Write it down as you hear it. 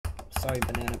Sorry,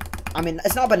 banana. I mean,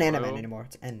 it's not banana Bro. man anymore.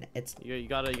 It's You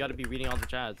gotta be reading all the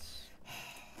chats.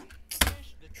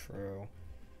 true.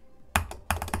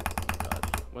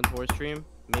 God. When's horse stream?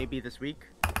 Maybe this week.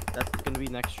 That's gonna be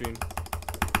next stream.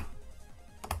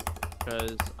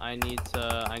 Cause I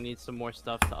need some more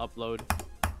stuff to upload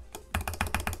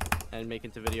and make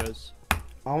into videos.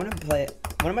 I want to play.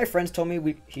 One of my friends told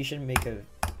me he should make a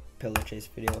pillar chase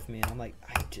video with me, and I'm like,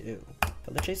 I do.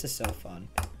 Pillar chase is so fun.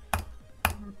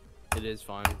 It is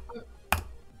fun.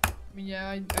 I mean, yeah,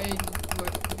 I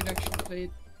could actually play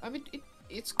it. I mean,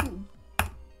 it's cool, to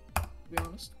be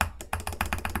honest.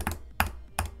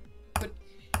 But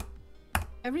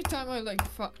every time I like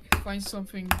find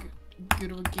something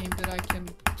good of a game that I can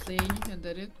play and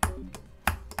edit,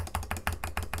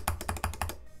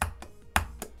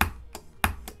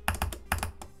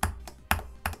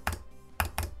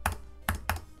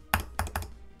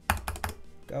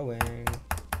 Going.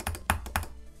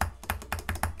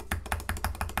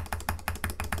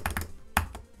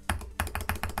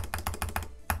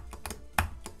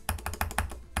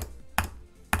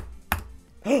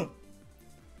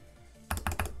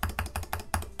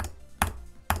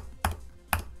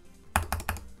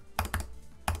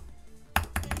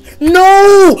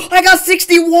 No! I got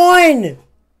 61!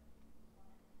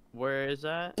 Where is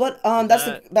that? But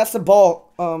Is that's the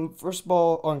ball. First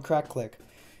ball on crack click.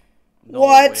 No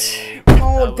What? way.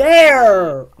 Oh, That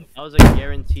there! was a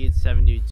guaranteed 72